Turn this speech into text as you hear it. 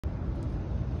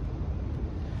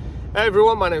Hey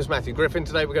everyone, my name is Matthew Griffin.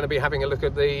 Today we're going to be having a look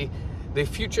at the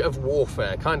future of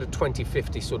warfare, kind of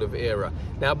 2050 sort of era.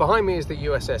 Now behind me is the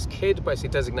USS Kidd, basically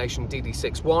designation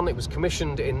DD-61. It was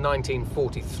commissioned in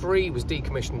 1943, was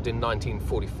decommissioned in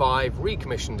 1945,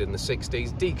 recommissioned in the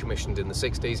 60s, decommissioned in the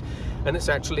 60s, and it's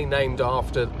actually named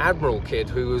after Admiral Kidd,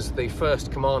 who was the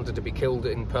first commander to be killed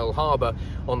in Pearl Harbor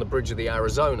on the bridge of the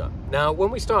Arizona. Now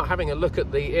when we start having a look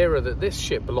at the era that this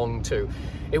ship belonged to,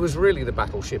 it was really the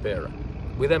battleship era.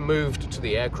 We then moved to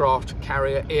the aircraft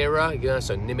carrier era,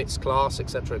 so Nimitz class,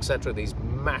 etc., etc. These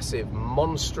massive,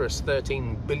 monstrous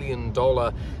 $13 billion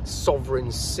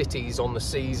sovereign cities on the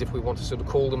seas, if we want to sort of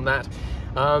call them that.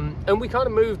 And we kind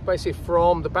of moved basically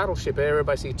from the battleship era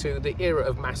basically to the era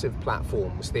of massive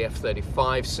platforms, the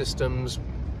F-35 systems,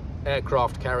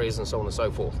 aircraft carriers, and so on and so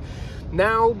forth.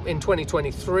 Now, in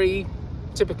 2023,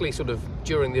 typically sort of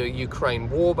during the Ukraine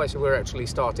war, basically we're actually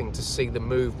starting to see the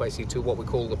move basically to what we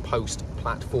call the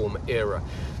post-platform era.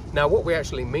 Now what we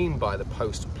actually mean by the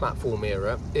post-platform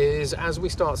era is as we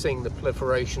start seeing the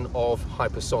proliferation of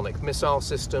hypersonic missile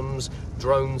systems,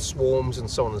 drone swarms, and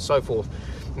so on and so forth,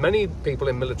 many people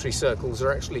in military circles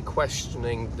are actually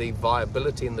questioning the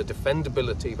viability and the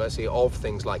defendability basically of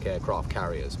things like aircraft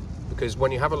carriers. Because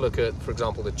when you have a look at, for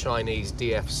example, the Chinese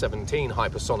DF-17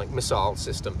 hypersonic missile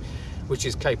system, which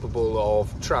is capable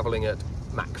of traveling at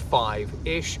Mach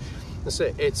 5-ish,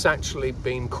 it's actually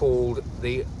been called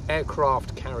the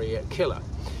aircraft carrier killer.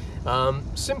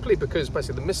 Simply because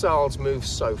basically the missiles move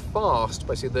so fast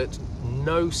basically that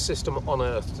no system on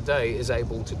Earth today is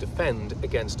able to defend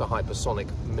against a hypersonic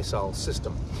missile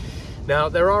system. Now,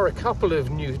 there are a couple of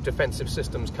new defensive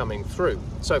systems coming through.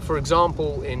 So, for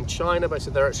example, in China,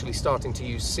 basically, they're actually starting to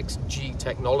use 6G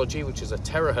technology, which is a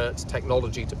terahertz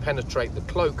technology to penetrate the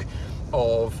cloak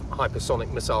of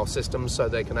hypersonic missile systems so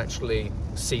they can actually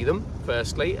see them,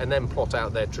 firstly, and then plot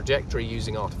out their trajectory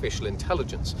using artificial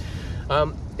intelligence.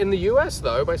 In the US,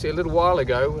 though, basically a little while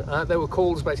ago, there were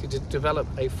calls basically to develop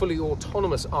a fully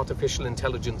autonomous artificial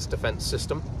intelligence defense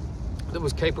system that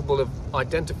was capable of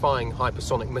identifying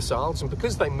hypersonic missiles, and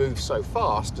because they move so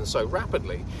fast and so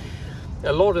rapidly,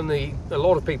 a lot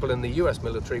of people in the US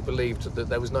military believed that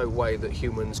there was no way that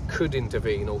humans could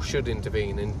intervene or should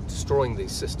intervene in destroying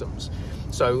these systems.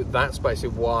 So that's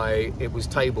basically why it was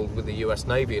tabled with the US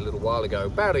Navy a little while ago,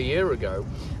 about a year ago,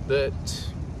 that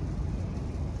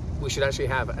we should actually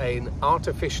have an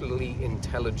artificially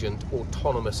intelligent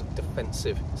autonomous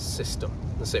defensive system.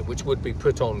 That's it, which would be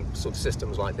put on sort of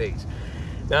systems like these.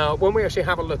 Now, when we actually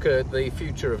have a look at the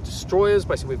future of destroyers,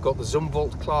 basically we've got the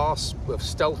Zumwalt class of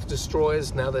stealth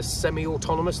destroyers. Now they're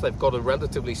semi-autonomous. They've got a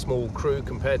relatively small crew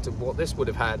compared to what this would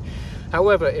have had.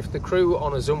 However, if the crew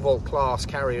on a Zumwalt class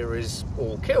carrier is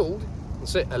all killed,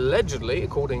 that's it, allegedly,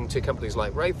 according to companies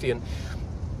like Raytheon,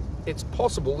 it's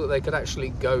possible that they could actually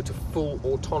go to full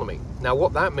autonomy. Now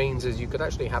what that means is you could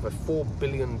actually have a $4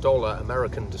 billion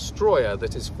American destroyer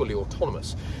that is fully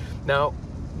autonomous. Now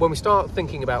when we start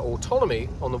thinking about autonomy,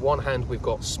 on the one hand we've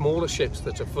got smaller ships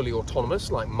that are fully autonomous,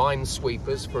 like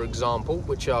minesweepers for example,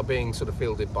 which are being sort of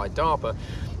fielded by DARPA,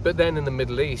 but then in the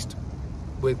Middle East,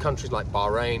 with countries like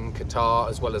Bahrain, Qatar,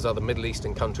 as well as other Middle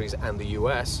Eastern countries and the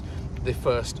US, the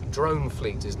first drone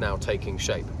fleet is now taking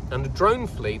shape. And a drone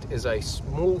fleet is a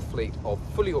small fleet of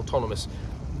fully autonomous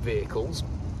vehicles,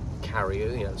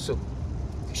 carrier, sort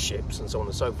of ships and so on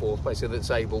and so forth, basically that's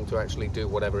able to actually do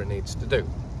whatever it needs to do.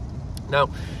 Now,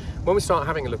 when we start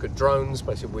having a look at drones,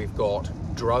 basically we've got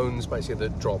drones basically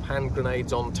that drop hand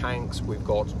grenades on tanks, we've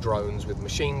got drones with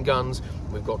machine guns,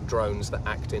 we've got drones that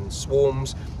act in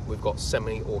swarms, we've got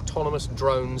semi-autonomous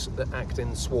drones that act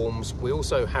in swarms. We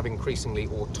also have increasingly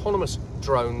autonomous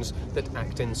drones that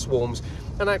act in swarms.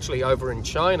 And actually over in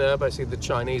China, basically the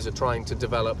Chinese are trying to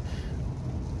develop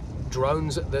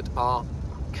drones that are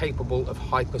capable of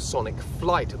hypersonic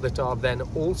flight that are then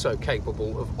also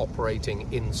capable of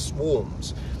operating in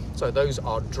swarms. So those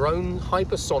are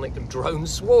hypersonic drone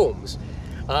swarms.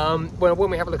 Well, when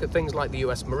we have a look at things like the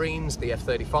US Marines, the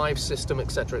F-35 system,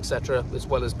 etc., etc., as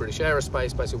well as British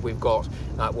Aerospace, basically we've got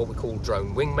what we call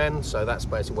drone wingmen. So that's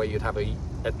basically where you'd have a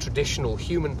traditional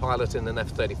human pilot in an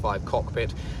F-35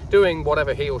 cockpit doing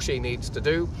whatever he or she needs to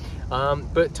do,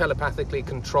 but telepathically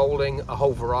controlling a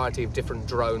whole variety of different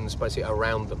drones basically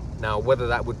around them. Now, whether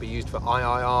that would be used for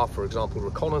IIR, for example,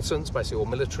 reconnaissance, basically, or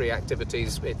military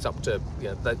activities, it's up to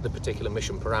the particular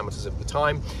mission parameters of the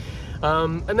time.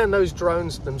 And then those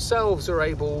drones themselves are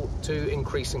able to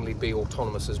increasingly be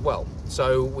autonomous as well.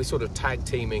 So we sort of tag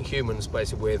teaming humans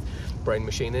basically with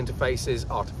brain-machine interfaces,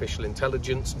 artificial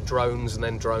intelligence, drones, and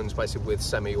then drones basically with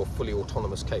semi or fully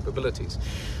autonomous capabilities.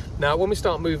 Now, when we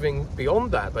start moving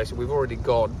beyond that, basically, we've already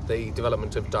got the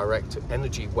development of direct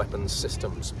energy weapons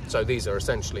systems. So these are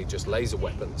essentially just laser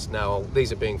weapons. Now,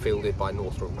 these are being fielded by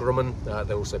Northrop Grumman.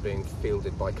 They're also being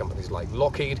fielded by companies like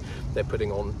Lockheed. They're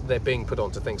being put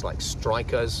onto things like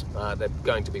Strikers. They're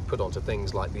going to be put onto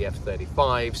things like the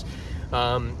F-35s.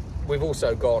 We've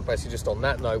also got, basically just on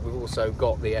that note, we've also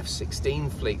got the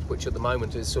F-16 fleet, which at the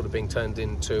moment is sort of being turned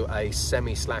into a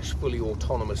semi/fully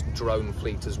autonomous drone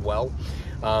fleet as well.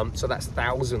 So that's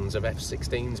thousands of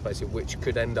F-16s, basically, which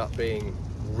could end up being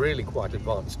really quite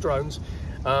advanced drones.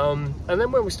 And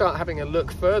then when we start having a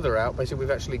look further out, basically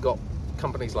we've actually got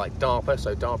companies like DARPA.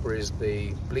 So DARPA is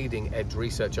the bleeding edge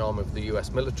research arm of the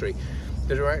US military,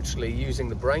 that are actually using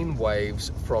the brain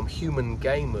waves from human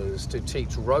gamers to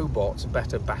teach robots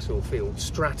better battlefield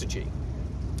strategy,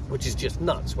 which is just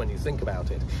nuts when you think about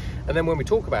it. And then when we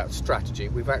talk about strategy,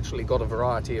 we've actually got a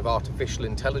variety of artificial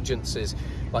intelligences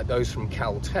like those from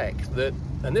Caltech that,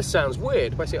 and this sounds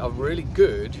weird, basically are really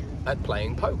good at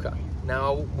playing poker.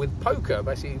 Now with poker,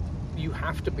 basically you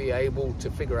have to be able to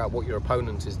figure out what your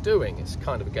opponent is doing. It's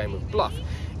kind of a game of bluff.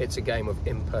 It's a game of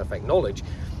imperfect knowledge.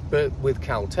 But with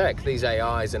Caltech, these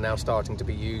AIs are now starting to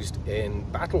be used in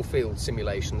battlefield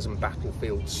simulations and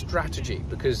battlefield strategy,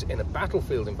 because in a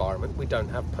battlefield environment, we don't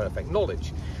have perfect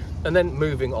knowledge. And then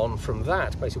moving on from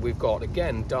that, basically we've got,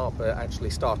 again, DARPA actually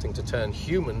starting to turn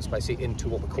humans basically into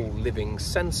what we call living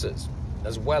sensors,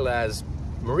 as well as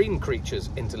marine creatures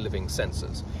into living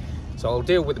sensors. So I'll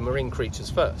deal with the marine creatures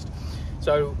first.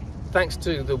 So thanks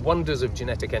to the wonders of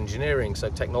genetic engineering, so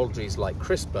technologies like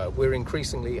CRISPR, we're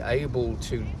increasingly able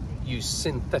to use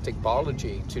synthetic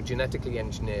biology to genetically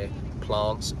engineer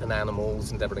plants and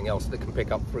animals and everything else that can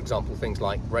pick up, for example, things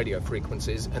like radio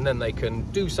frequencies, and then they can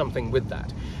do something with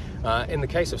that. In the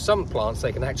case of some plants,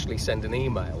 they can actually send an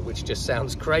email, which just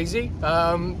sounds crazy,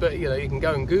 but you know, you can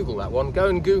go and Google that one. Go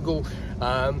and Google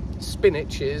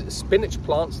spinach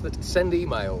plants that send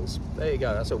emails. There you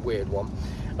go, that's a weird one.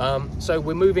 So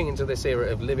we're moving into this era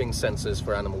of living sensors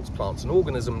for animals, plants and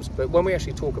organisms, but when we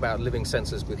actually talk about living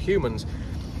sensors with humans,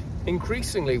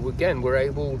 increasingly, again, we're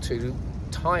able to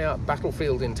tie up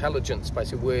battlefield intelligence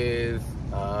basically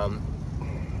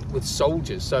with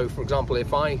soldiers. So for example,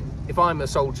 if I'm a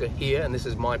soldier here and this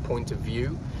is my point of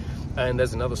view, and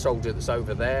there's another soldier that's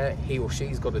over there, he or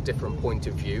she's got a different point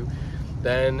of view,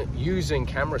 then using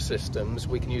camera systems,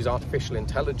 we can use artificial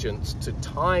intelligence to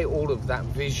tie all of that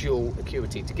visual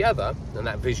acuity together and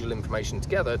that visual information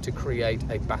together to create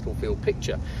a battlefield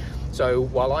picture. So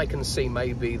while I can see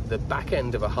maybe the back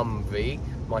end of a Humvee,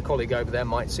 my colleague over there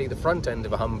might see the front end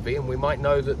of a Humvee, and we might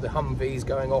know that the Humvee is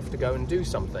going off to go and do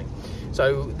something.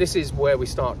 So this is where we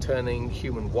start turning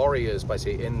human warriors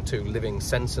basically into living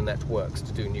sensor networks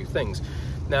to do new things.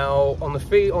 Now, on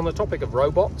the topic of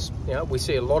robots, we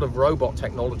see a lot of robot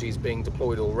technologies being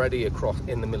deployed already across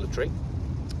in the military.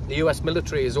 The US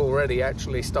military has already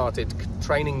actually started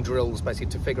training drills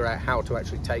basically to figure out how to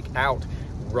actually take out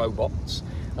robots,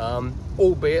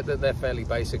 albeit that they're fairly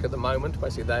basic at the moment.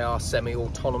 Basically, they are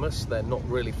semi-autonomous. They're not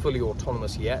really fully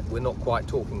autonomous yet. We're not quite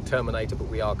talking Terminator, but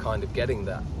we are kind of getting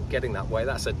that way.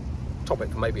 That's a topic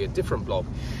for maybe a different blog.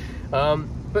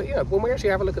 But yeah, when we actually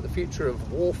have a look at the future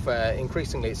of warfare,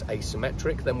 increasingly it's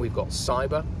asymmetric. Then we've got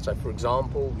cyber. So for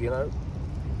example,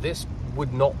 this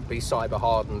would not be cyber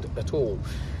hardened at all.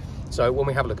 So when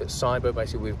we have a look at cyber,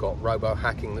 basically we've got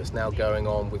robo-hacking that's now going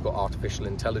on. We've got artificial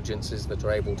intelligences that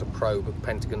are able to probe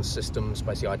Pentagon systems,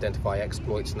 basically identify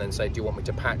exploits and then say, do you want me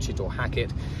to patch it or hack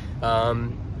it?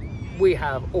 We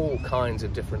have all kinds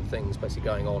of different things basically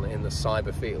going on in the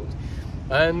cyber field.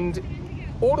 And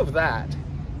all of that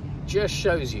just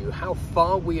shows you how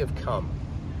far we have come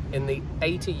in the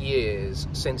 80 years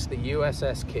since the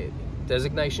USS Kidd,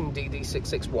 designation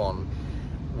DD-661,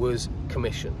 was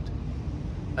commissioned.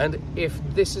 And if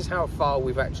this is how far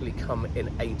we've actually come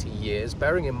in 80 years,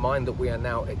 bearing in mind that we are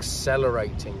now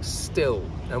accelerating still,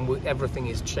 and everything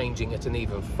is changing at an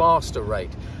even faster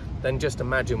rate, then just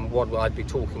imagine what I'd be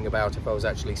talking about if I was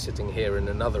actually sitting here in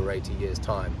another 80 years'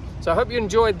 time. So I hope you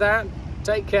enjoyed that.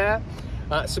 Take care.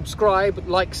 Subscribe,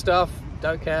 like stuff,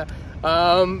 don't care.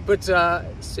 But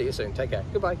see you soon. Take care.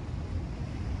 Goodbye.